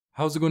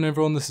How's it going,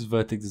 everyone? This is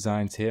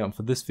VerticDesigns here, and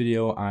for this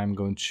video I'm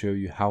going to show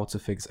you how to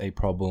fix a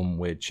problem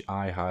which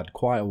I had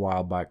quite a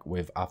while back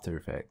with After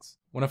Effects.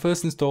 When I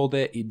first installed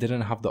it, it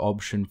didn't have the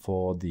option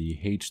for the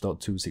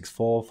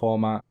H.264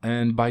 format,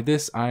 and by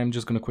this I'm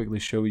just going to quickly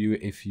show you.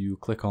 If you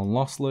click on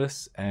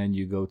lossless and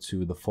you go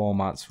to the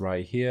formats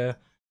right here,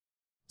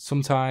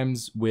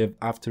 sometimes with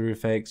After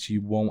Effects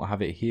you won't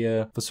have it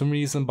here. For some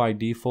reason, by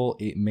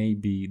default it may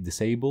be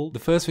disabled. The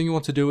first thing you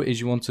want to do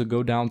is you want to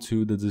go down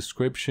to the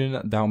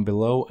description down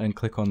below and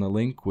click on the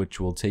link, which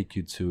will take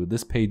you to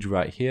this page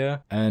right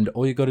here. And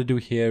all you got to do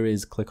here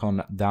is click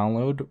on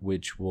download,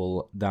 which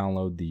will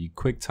download the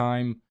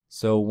QuickTime.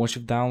 So once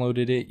you've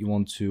downloaded it, you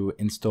want to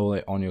install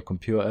it on your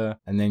computer,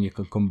 and then you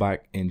can come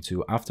back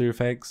into After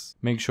Effects.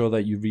 Make sure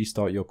that you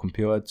restart your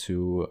computer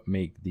to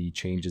make the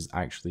changes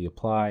actually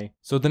apply.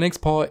 So the next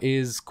part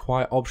is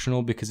quite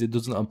optional because it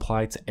doesn't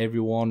apply to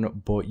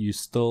everyone, but you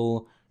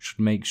still should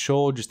make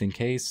sure just in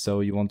case. So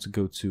you want to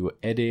go to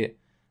Edit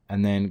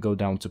and then go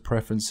down to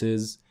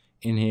Preferences.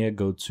 In here,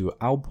 go to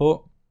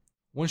Output.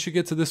 Once you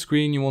get to the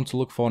screen, you want to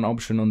look for an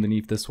option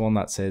underneath this one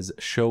that says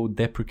Show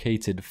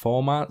Deprecated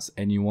Formats,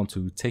 and you want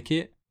to tick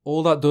it.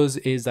 All that does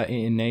is that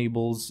it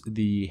enables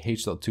the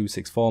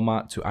H.264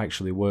 format to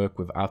actually work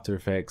with After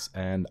Effects,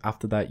 and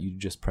after that you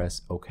just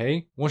press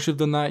OK. Once you've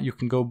done that, you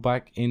can go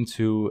back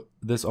into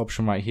this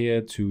option right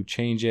here to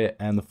change it,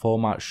 and the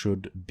format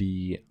should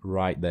be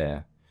right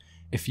there.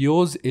 If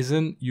yours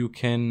isn't, you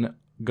can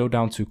go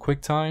down to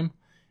QuickTime,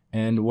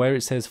 and where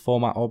it says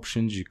Format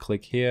Options, you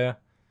click here.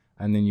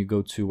 And then you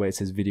go to where it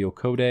says video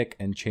codec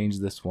and change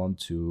this one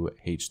to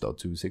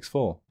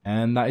H.264.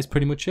 And that is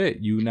pretty much it.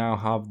 You now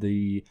have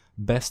the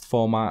best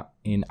format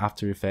in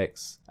After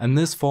Effects. And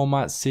this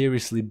format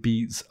seriously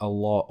beats a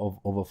lot of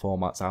other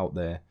formats out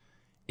there.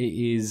 It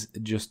is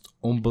just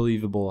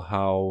unbelievable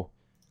how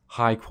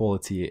high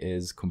quality it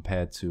is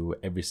compared to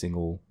every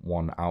single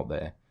one out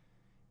there.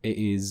 It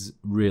is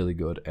really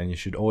good, and you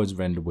should always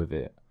render with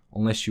it,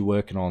 unless you're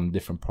working on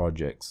different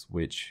projects,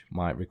 which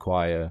might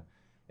require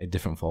a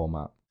different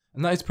format.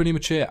 And that is pretty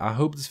much it. I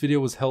hope this video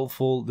was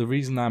helpful. The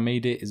reason I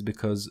made it is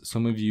because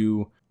some of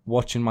you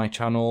watching my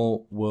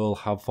channel will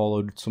have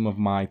followed some of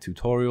my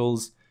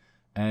tutorials,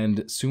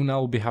 and soon I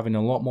will be having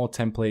a lot more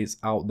templates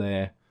out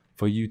there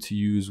for you to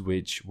use,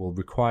 which will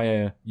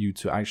require you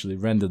to actually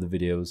render the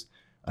videos,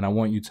 and I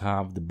want you to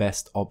have the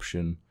best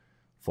option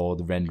for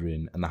the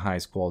rendering and the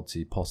highest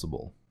quality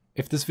possible.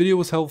 If this video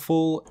was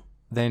helpful,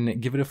 then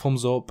give it a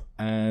thumbs up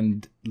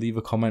and leave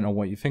a comment on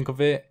what you think of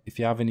it. If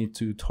you have any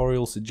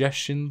tutorial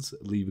suggestions,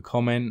 leave a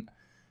comment,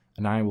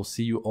 and I will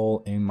see you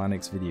all in my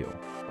next video.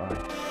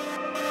 Bye.